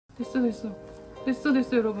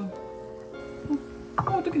됐어 여러분.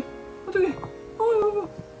 어떡해 여러분.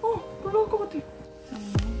 올라올 것 같아.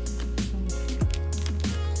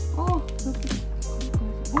 이렇게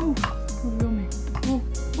위험해.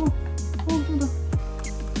 쏟아.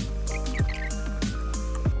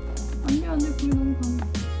 안돼 불이 너무 강해.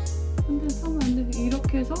 안돼 타면 안돼.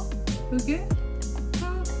 이렇게 해서 여기에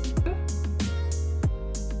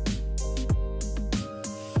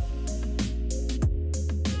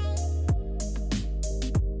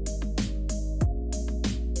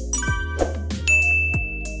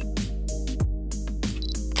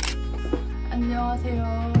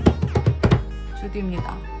안녕하세요,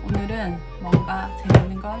 주디입니다. 오늘은 뭔가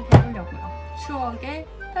재밌는 걸 해보려고요. 추억의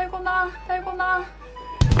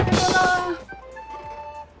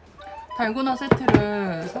달고나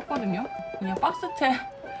세트를 샀거든요. 그냥 박스채,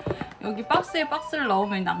 여기 박스에 박스를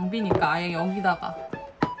넣으면 낭비니까 아예 여기다가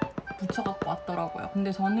붙여갖고 왔더라고요.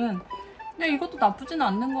 근데 저는 그냥 이것도 나쁘진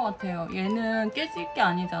않는 것 같아요. 얘는 깨질 게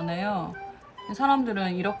아니잖아요.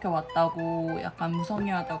 사람들은 이렇게 왔다고 약간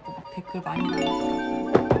무성의하다고 막 댓글 많이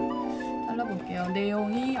달았더라고요. 잘라볼게요.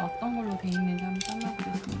 내용이 어떤 걸로 돼 있는지 한번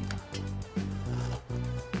잘라보겠습니다.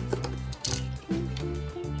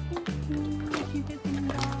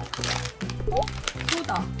 기대된다.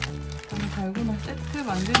 소다. 달고나 세트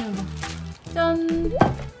만드는 거. 짠!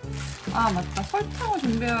 아 맞다, 설탕을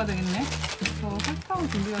준비해야 되겠네. 저 설탕을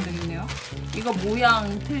준비해야 되겠네요. 이거 모양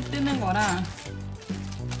틀 뜨는 거랑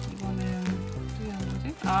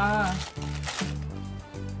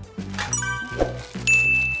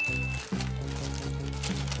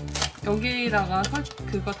여기다가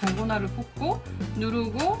그거 달고나를 붓고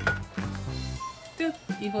누르고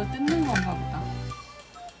이거 뜯는 건가 보다.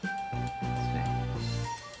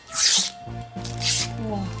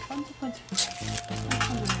 우와 반짝반짝.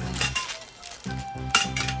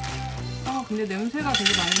 근데 냄새가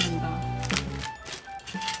되게 많이 난다.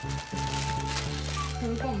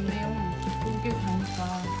 별거 없네요. 이게 가니까.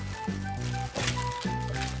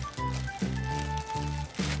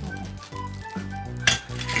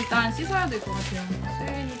 일단 씻어야 될 것 같아요.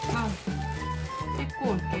 쎄니까 씻고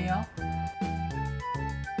올게요.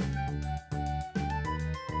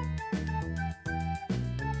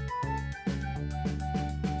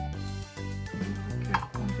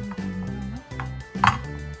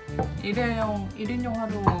 이렇게 1인용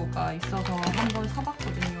하루가 있어서 한번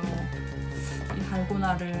사봤거든요. 이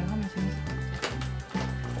달고나를 하면 재밌을 것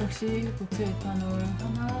같아요. 역시 고체 에탄올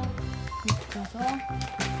하나 묻혀서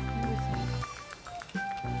해보겠습니다.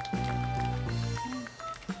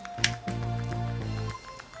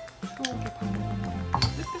 추억의 달고나.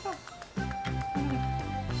 뜨거!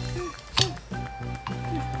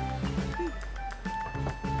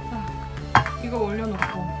 자, 이거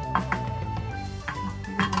올려놓고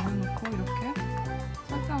이렇게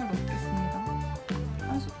설탕을 넣겠습니다.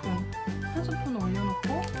 한 스푼 올려놓고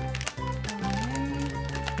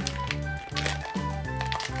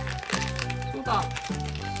그다음에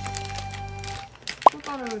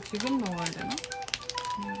소다를 지금 넣어야 되나?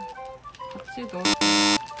 같이 넣어서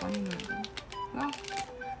많이 넣어야 되나?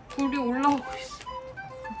 불이 올라오고 있어.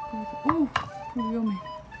 오! 불 위험해.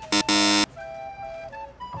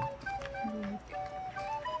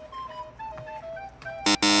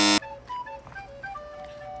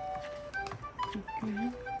 이렇게.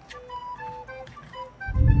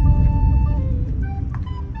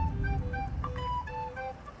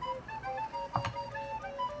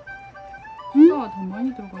 소다가 더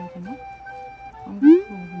많이 들어가야 되나? 안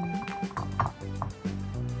들어가네.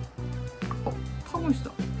 타고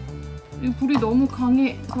있어. 이 불이 너무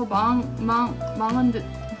강해서 망한 듯.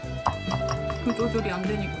 불 조절이 안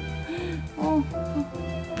되니까.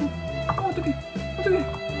 어떡해.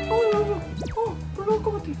 여러분. 불 나올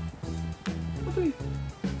것 같아. 어떡해.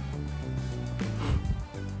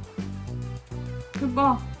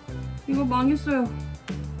 대박. 이거 망했어요.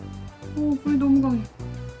 불이 너무 강해.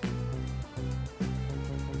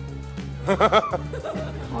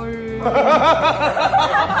 헐.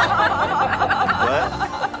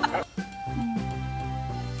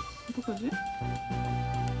 어떡하지?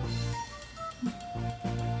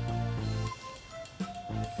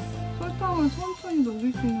 설탕을 천천히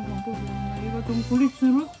녹일 수 있는 방법이 없나? 이거 좀 불이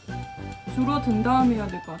줄어든 다음에 해야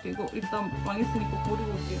될 것 같아. 이거 일단 망했으니까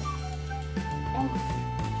버리고 올게요.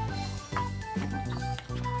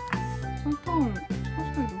 설탕을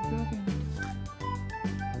서서히 녹여야 되는데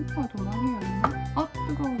설탕을 더 많이 해야 되나?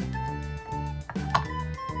 뜨거워.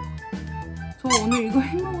 저 오늘 이거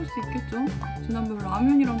해먹을 수 있겠죠? 지난번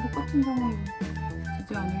라면이랑 똑같은 상황이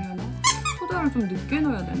되지 않으려나? 소다를 좀 늦게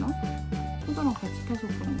넣어야 되나? 소다랑 같이 타서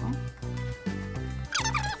그런가?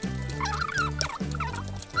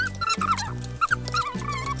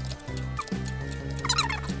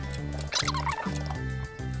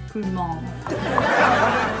 불멍.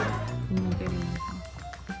 불멍 때리면서.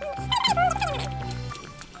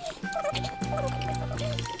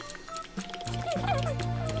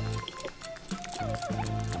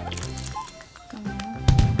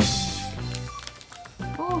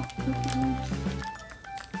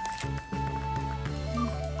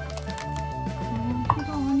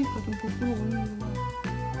 수상하니까 좀 부끄러워 보이는구나.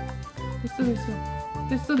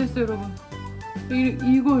 됐어 여러분.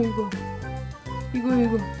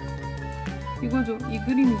 이거죠. 이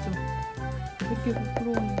그림이죠. 이렇게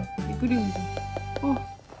부끄러운 이 그림이죠.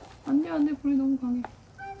 안돼 불이 너무 강해.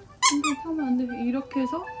 안돼 타면 안돼. 이렇게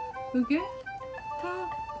해서 여기에 탁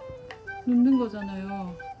놓는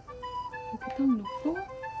거잖아요. 이렇게 탁 놓고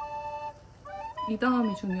이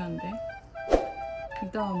다음이 중요한데.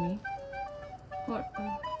 이 다음이 이렇게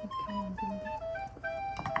하면 안 되는데.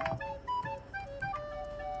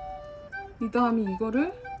 이 다음이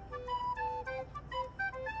이거를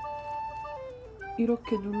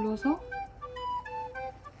이렇게 눌러서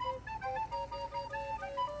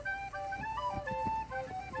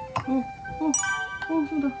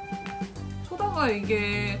소다가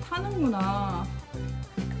이게 타는구나.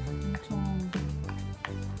 엄청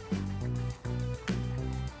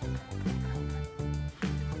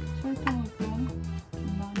설탕을 좀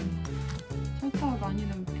설탕을 많이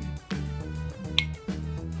넣을게.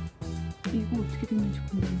 이거 어떻게 됐는지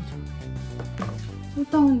궁금하죠?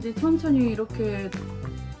 설탕은 이제 천천히 이렇게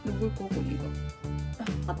녹을 거고. 이거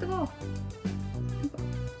뜨거워.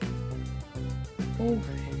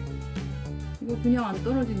 이거 그냥 안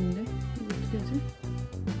떨어지는데? 이거 어떻게 하지?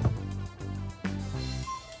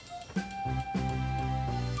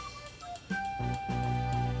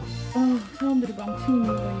 사람들이 망치는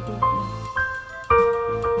이유가 이거였구나.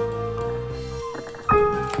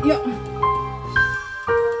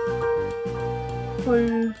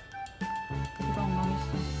 헐. 이방 망했어.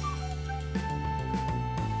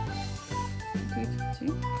 어떻게 됐지?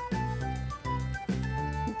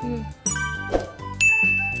 이게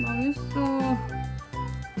망했어.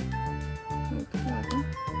 어떻게 해야 돼?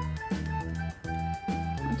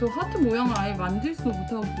 저 하트 모양을 아예 만들지도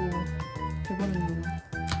못하고 돼버렸네.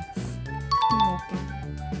 먹을게.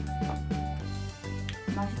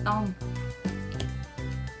 맛있다.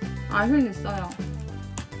 힐 냈어요.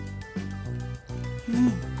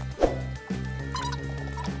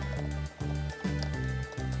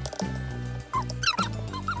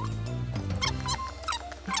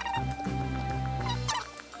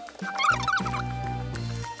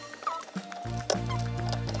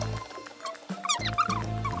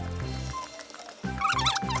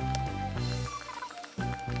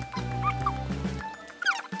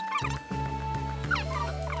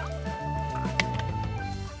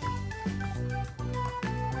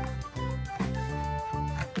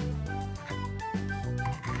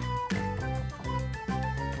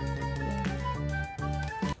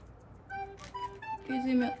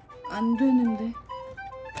 깨지면 안 되는데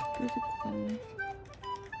깨질 것 같네.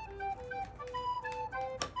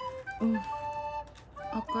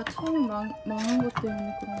 아까 처음 망한 것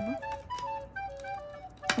때문에 그런가?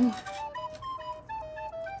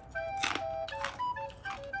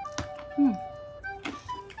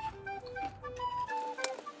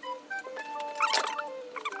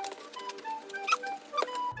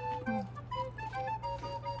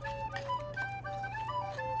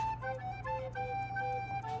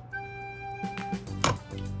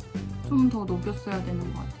 좀 더 녹였어야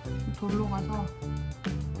되는 것 같아요. 돌로 가서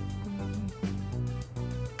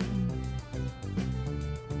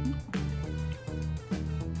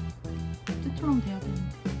때처럼 돼야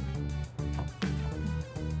되는데.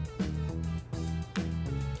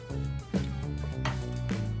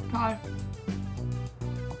 달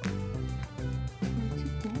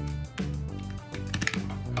찍고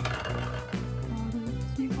달을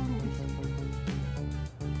찍어보겠습니다.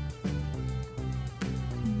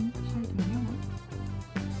 잘 되려나?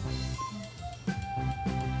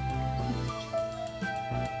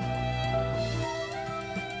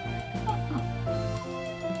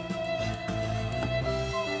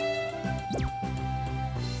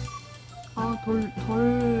 덜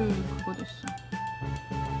그거 됐어.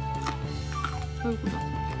 덜 굳었어.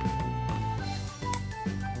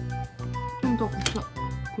 좀 더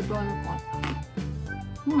굳어야 될 것 같아.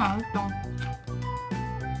 맛있다.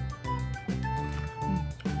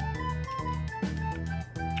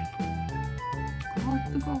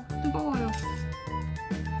 뜨거워요.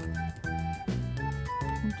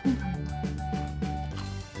 엄청 달다.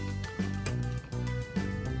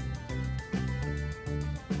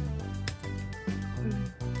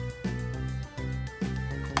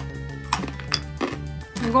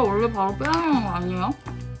 이거 원래 바로 빼야 하는 거 아니에요?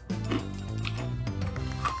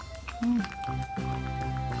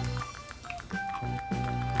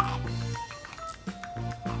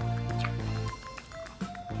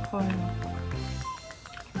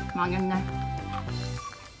 망했네.